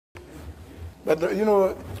But you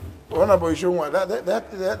know, Honorable Ishongwa,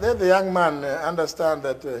 that the young man understand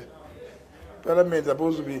that Parliament is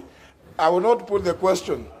supposed to be. I will not put the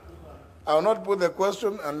question. I will not put the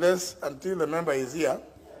question until the member is here,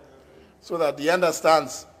 so that he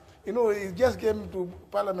understands. You know, he just came to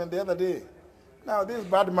Parliament the other day. Now, these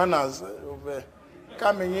bad manners of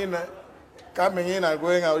coming in and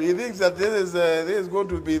going out, he thinks that this is going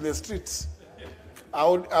to be in the streets. I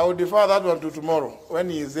would defer that one to tomorrow when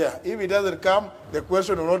he is there. If he doesn't come, the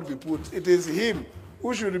question will not be put. It is him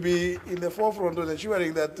who should be in the forefront of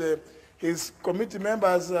ensuring that his committee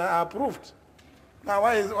members are approved. Now,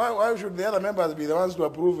 why should the other members be the ones to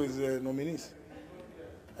approve his nominees?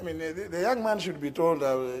 I mean, the young man should be told,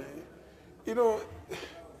 you know,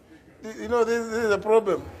 this is a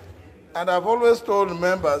problem. And I've always told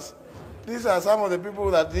members, these are some of the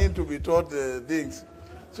people that need to be taught things.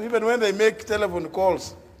 So even when they make telephone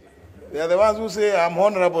calls, they are the ones who say, I'm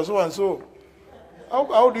honorable so and so.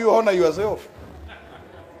 How do you honor yourself?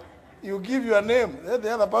 You give your name, let the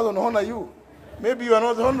other person honor you. Maybe you are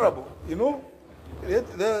not honorable, you know?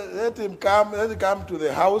 Let him come to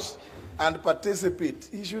the house and participate.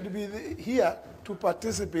 He should be here to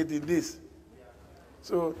participate in this.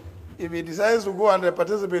 So if he decides to go and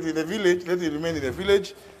participate in the village, let him remain in the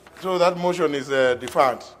village, so that motion is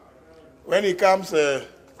deferred. When he comes,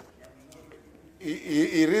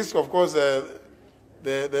 he risks, of course,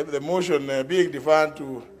 the motion being deferred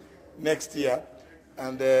to next year,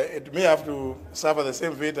 and it may have to suffer the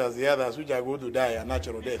same fate as the others, which are going to die a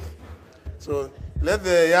natural death. So let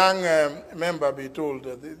the young member be told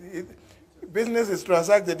that business is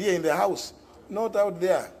transacted here in the house, not out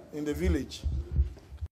there in the village.